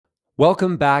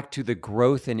Welcome back to the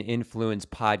Growth and Influence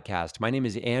podcast. My name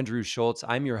is Andrew Schultz.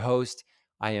 I'm your host.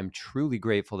 I am truly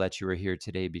grateful that you are here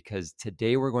today because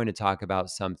today we're going to talk about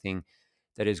something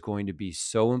that is going to be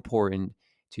so important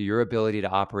to your ability to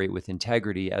operate with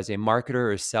integrity as a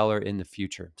marketer or seller in the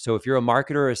future. So, if you're a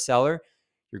marketer or a seller,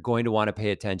 you're going to want to pay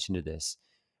attention to this.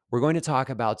 We're going to talk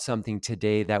about something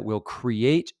today that will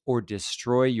create or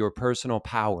destroy your personal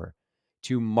power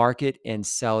to market and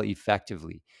sell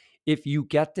effectively. If you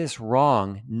get this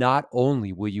wrong, not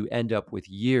only will you end up with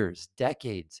years,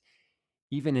 decades,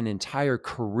 even an entire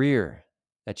career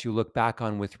that you look back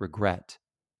on with regret,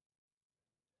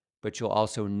 but you'll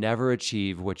also never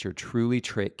achieve what you're truly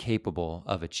capable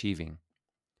of achieving.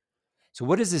 So,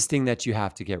 what is this thing that you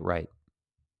have to get right?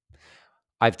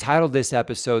 I've titled this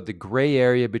episode, The Gray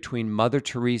Area Between Mother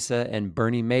Teresa and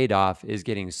Bernie Madoff is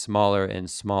Getting Smaller and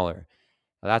Smaller.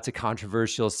 Now, that's a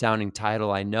controversial sounding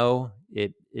title. I know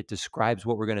it describes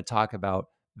what we're going to talk about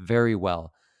very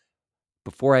well.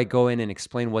 Before I go in and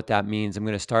explain what that means, I'm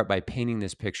going to start by painting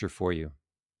this picture for you.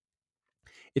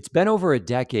 It's been over a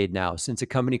decade now since a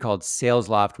company called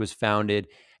SalesLoft was founded,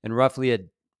 and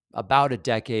about a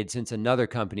decade since another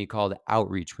company called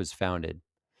Outreach was founded.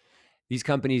 These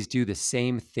companies do the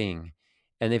same thing,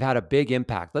 and they've had a big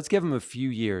impact. Let's give them a few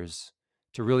years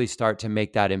to really start to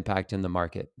make that impact in the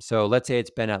market. So let's say it's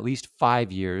been at least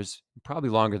 5 years, probably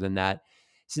longer than that,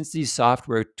 since these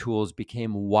software tools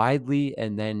became widely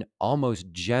and then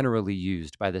almost generally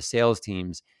used by the sales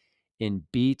teams in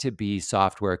B2B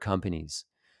software companies.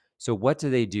 So what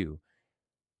do?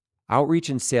 Outreach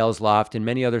and SalesLoft and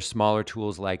many other smaller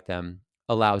tools like them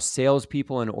allow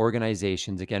salespeople and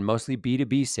organizations, again, mostly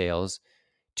B2B sales,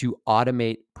 to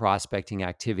automate prospecting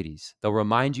activities. They'll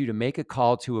remind you to make a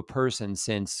call to a person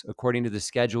since, according to the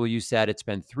schedule you set, it's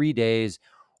been 3 days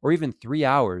or even 3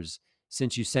 hours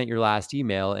since you sent your last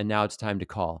email, and now it's time to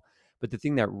call. But the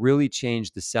thing that really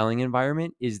changed the selling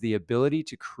environment is the ability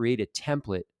to create a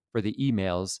template for the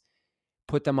emails,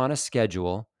 put them on a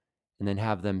schedule, and then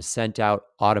have them sent out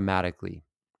automatically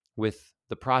with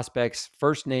the prospect's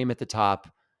first name at the top,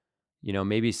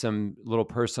 maybe some little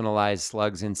personalized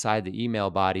slugs inside the email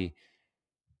body,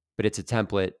 but it's a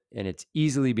template and it's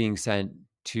easily being sent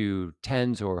to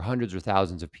tens or hundreds or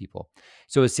thousands of people.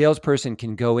 So a salesperson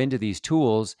can go into these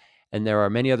tools, and there are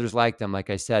many others like them, like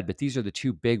I said, but these are the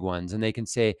two big ones. And they can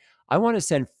say, I want to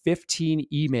send 15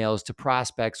 emails to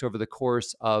prospects over the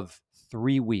course of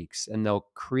 3 weeks. And they'll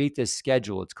create this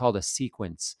schedule. It's called a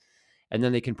sequence. And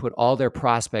then they can put all their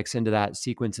prospects into that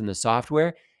sequence in the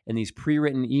software. And these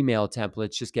pre-written email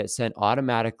templates just get sent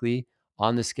automatically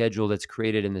on the schedule that's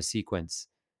created in the sequence.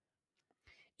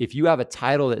 If you have a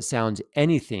title that sounds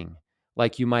anything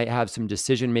like you might have some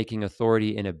decision-making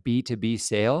authority in a B2B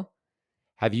sale,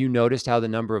 have you noticed how the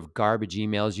number of garbage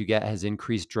emails you get has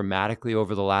increased dramatically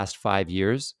over the last 5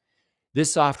 years?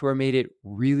 This software made it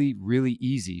really, really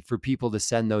easy for people to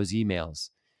send those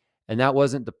emails. And that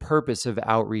wasn't the purpose of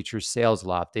Outreach or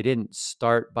SalesLoft. They didn't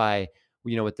start by,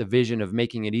 with the vision of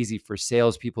making it easy for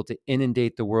salespeople to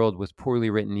inundate the world with poorly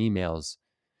written emails.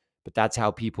 But that's how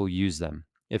people use them.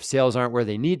 If sales aren't where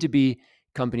they need to be,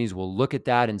 companies will look at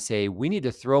that and say, we need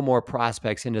to throw more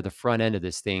prospects into the front end of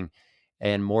this thing,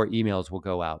 and more emails will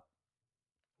go out.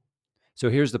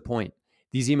 So here's the point.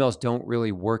 These emails don't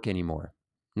really work anymore.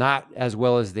 Not as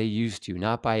well as they used to,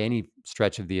 not by any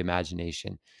stretch of the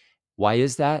imagination. Why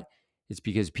is that? It's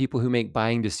because people who make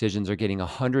buying decisions are getting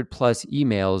 100 plus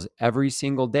emails every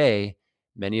single day,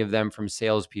 many of them from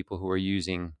salespeople who are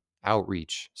using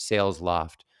Outreach,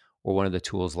 SalesLoft, or one of the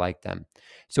tools like them.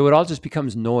 So it all just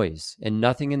becomes noise, and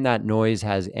nothing in that noise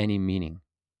has any meaning.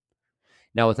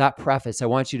 Now, with that preface, I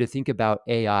want you to think about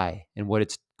AI and what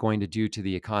it's going to do to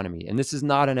the economy. And this is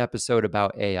not an episode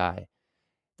about AI.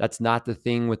 That's not the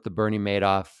thing with the Bernie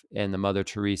Madoff and the Mother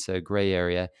Teresa gray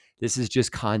area. This is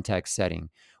just context setting.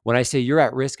 When I say you're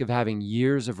at risk of having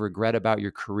years of regret about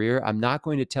your career, I'm not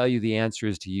going to tell you the answer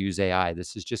is to use AI.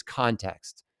 This is just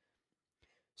context.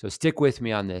 So stick with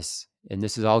me on this, and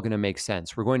this is all going to make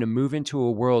sense. We're going to move into a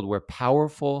world where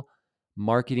powerful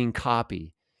marketing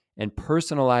copy and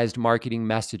personalized marketing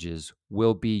messages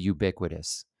will be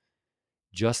ubiquitous,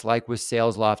 just like with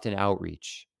SalesLoft and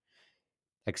Outreach,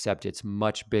 except it's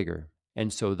much bigger.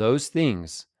 And so those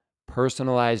things,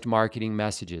 personalized marketing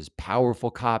messages,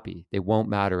 powerful copy, they won't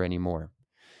matter anymore.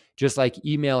 Just like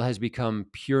email has become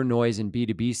pure noise in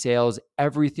B2B sales,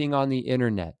 everything on the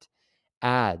internet,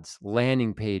 ads,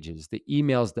 landing pages, the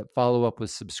emails that follow up with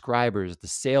subscribers, the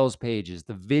sales pages,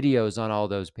 the videos on all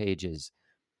those pages,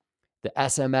 the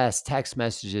SMS, text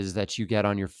messages that you get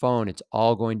on your phone, it's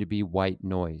all going to be white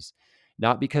noise.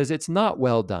 Not because it's not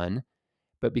well done,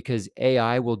 but because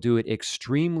AI will do it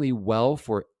extremely well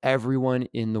for everyone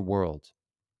in the world.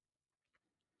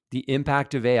 The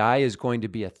impact of AI is going to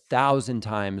be 1,000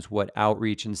 times what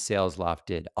outreach and sales loft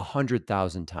did,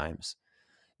 100,000 times.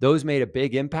 Those made a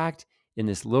big impact in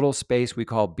this little space we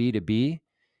call B2B.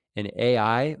 And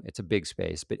AI, it's a big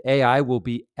space, but AI will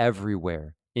be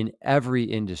everywhere in every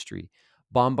industry,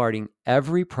 bombarding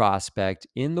every prospect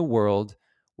in the world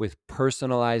with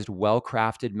personalized,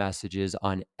 well-crafted messages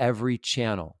on every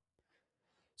channel.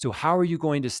 So how are you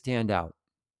going to stand out?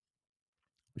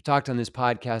 We've talked on this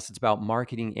podcast, it's about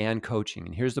marketing and coaching.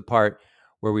 And here's the part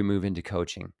where we move into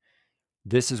coaching.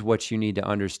 This is what you need to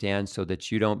understand so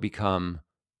that you don't become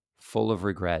full of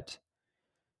regret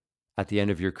at the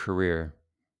end of your career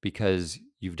because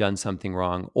you've done something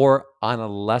wrong, or on a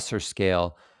lesser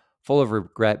scale, full of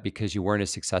regret because you weren't as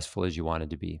successful as you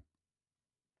wanted to be.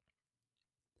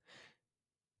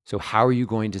 So, how are you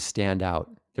going to stand out?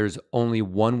 There's only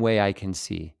one way I can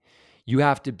see. You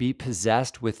have to be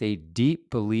possessed with a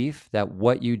deep belief that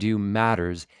what you do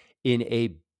matters in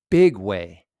a big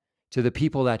way to the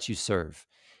people that you serve.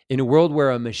 In a world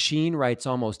where a machine writes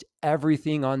almost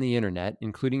everything on the internet,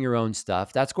 including your own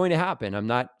stuff, that's going to happen. I'm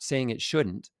not saying it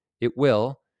shouldn't. It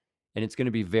will, and it's going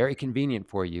to be very convenient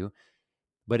for you.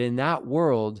 But in that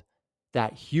world,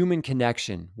 that human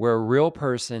connection where a real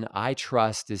person I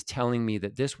trust is telling me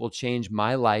that this will change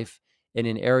my life in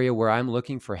an area where I'm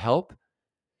looking for help,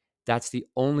 that's the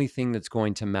only thing that's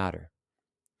going to matter.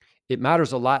 It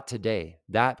matters a lot today.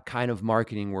 That kind of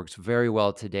marketing works very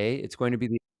well today. It's going to be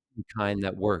the kind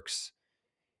that works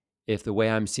if the way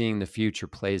I'm seeing the future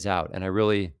plays out. And I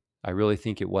really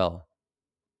think it will.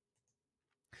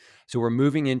 So we're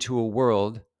moving into a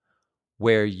world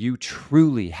where you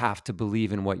truly have to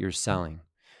believe in what you're selling.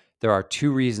 There are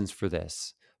two reasons for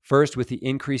this. First, with the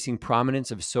increasing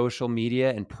prominence of social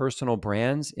media and personal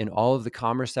brands in all of the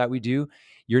commerce that we do,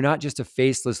 you're not just a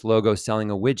faceless logo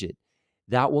selling a widget.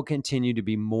 That will continue to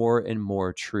be more and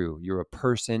more true. You're a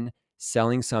person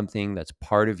selling something that's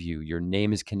part of you. Your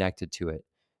name is connected to it.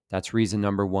 That's reason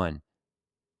number one.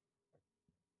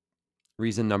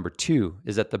 Reason number two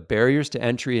is that the barriers to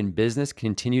entry in business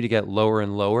continue to get lower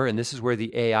and lower. And this is where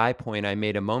the AI point I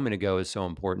made a moment ago is so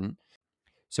important.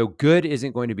 So good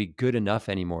isn't going to be good enough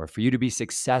anymore. For you to be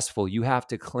successful, you have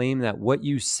to claim that what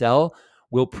you sell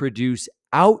will produce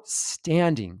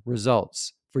outstanding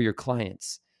results for your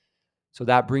clients. So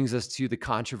that brings us to the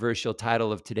controversial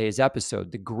title of today's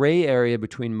episode. The gray area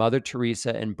between Mother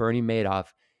Teresa and Bernie Madoff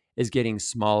is getting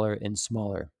smaller and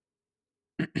smaller.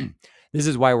 This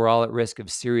is why we're all at risk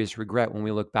of serious regret when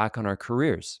we look back on our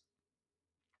careers.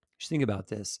 Just think about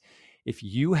this. If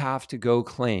you have to go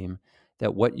claim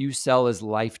that what you sell is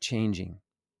life-changing,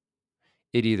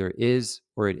 it either is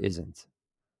or it isn't.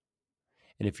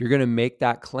 And if you're going to make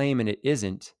that claim and it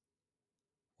isn't,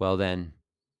 well, then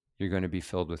you're going to be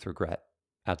filled with regret.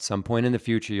 At some point in the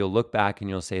future, you'll look back and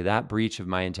you'll say, that breach of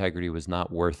my integrity was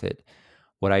not worth it.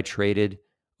 What I traded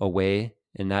away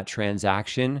in that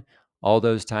transaction, all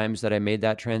those times that I made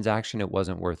that transaction, it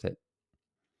wasn't worth it.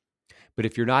 But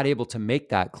if you're not able to make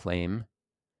that claim,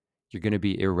 you're going to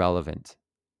be irrelevant.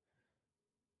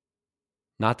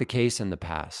 Not the case in the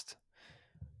past.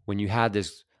 When you had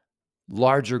this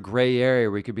larger gray area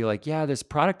where you could be like, yeah, this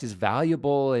product is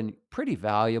valuable and pretty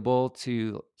valuable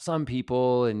to some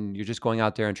people, and you're just going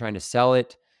out there and trying to sell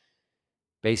it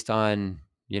based on,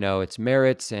 its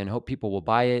merits and hope people will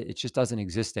buy it. It just doesn't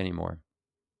exist anymore.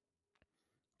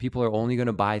 People are only going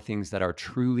to buy things that are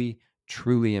truly,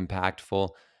 truly impactful,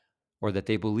 or that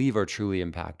they believe are truly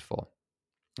impactful.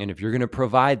 And if you're going to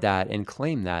provide that and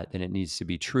claim that, then it needs to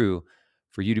be true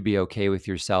for you to be okay with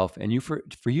yourself, and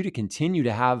for you to continue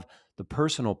to have the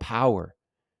personal power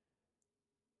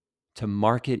to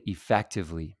market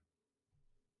effectively.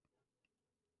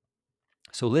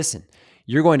 So listen,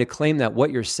 you're going to claim that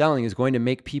what you're selling is going to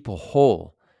make people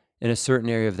whole in a certain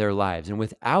area of their lives. And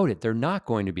without it, they're not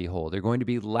going to be whole. They're going to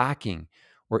be lacking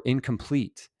or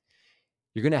incomplete.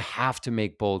 You're going to have to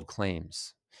make bold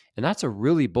claims. And that's a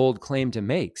really bold claim to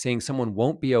make, saying someone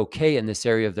won't be okay in this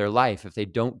area of their life if they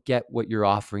don't get what you're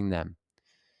offering them.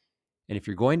 And if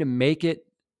you're going to make it,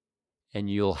 and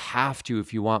you'll have to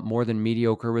if you want more than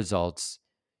mediocre results,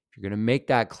 if you're going to make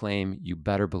that claim, you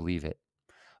better believe it.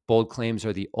 Bold claims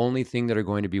are the only thing that are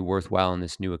going to be worthwhile in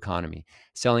this new economy.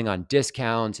 Selling on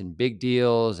discounts and big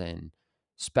deals and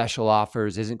special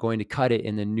offers isn't going to cut it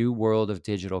in the new world of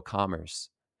digital commerce.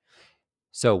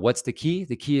 So what's the key?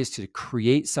 The key is to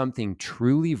create something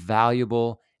truly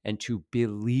valuable and to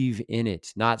believe in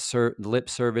it, not lip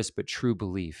service, but true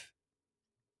belief.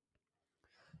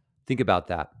 Think about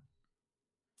that.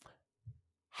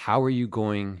 How are you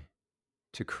going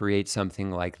to create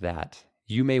something like that.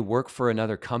 You may work for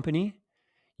another company.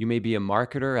 You may be a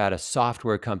marketer at a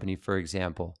software company, for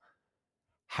example.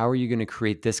 How are you going to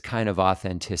create this kind of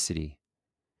authenticity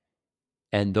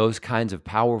and those kinds of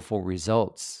powerful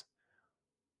results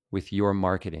with your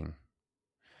marketing?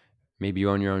 Maybe you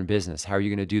own your own business. How are you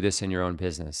going to do this in your own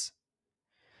business?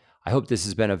 I hope this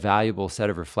has been a valuable set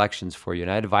of reflections for you,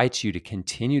 and I invite you to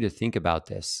continue to think about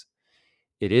this.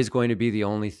 It is going to be the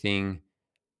only thing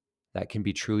that can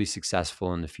be truly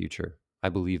successful in the future. I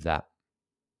believe that.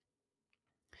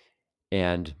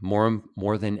 And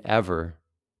more than ever,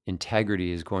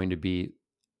 integrity is going to be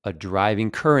a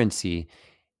driving currency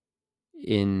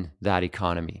in that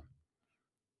economy.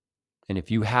 And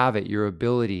if you have it, your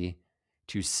ability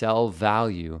to sell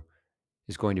value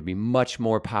is going to be much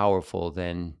more powerful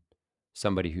than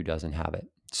somebody who doesn't have it.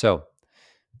 So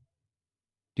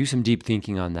do some deep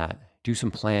thinking on that. Do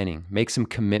some planning, make some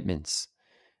commitments,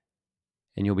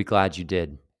 and you'll be glad you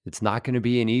did. It's not going to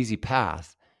be an easy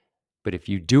path, but if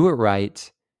you do it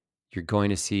right, you're going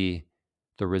to see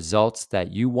the results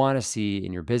that you want to see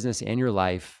in your business and your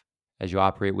life as you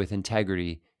operate with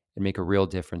integrity and make a real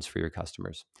difference for your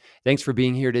customers. Thanks for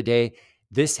being here today.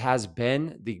 This has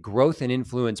been the Growth and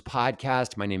Influence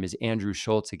Podcast. My name is Andrew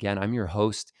Schultz. Again, I'm your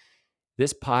host.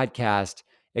 This podcast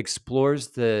explores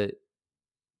the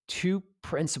two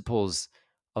principles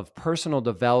of personal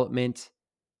development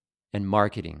and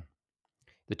marketing,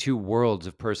 the two worlds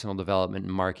of personal development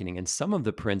and marketing, and some of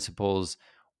the principles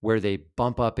where they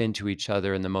bump up into each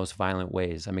other in the most violent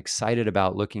ways. I'm excited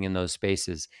about looking in those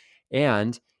spaces.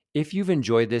 And if you've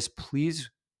enjoyed this,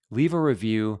 please leave a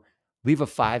review, leave a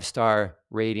 5-star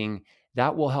rating.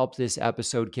 That will help this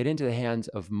episode get into the hands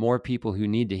of more people who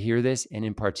need to hear this. And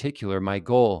in particular, my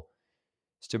goal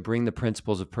is to bring the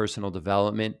principles of personal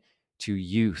development to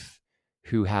youth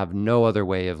who have no other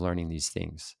way of learning these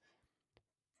things,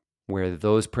 where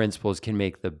those principles can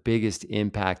make the biggest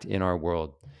impact in our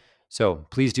world. So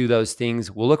please do those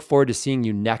things. We'll look forward to seeing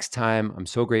you next time. I'm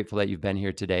so grateful that you've been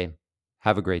here today.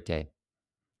 Have a great day.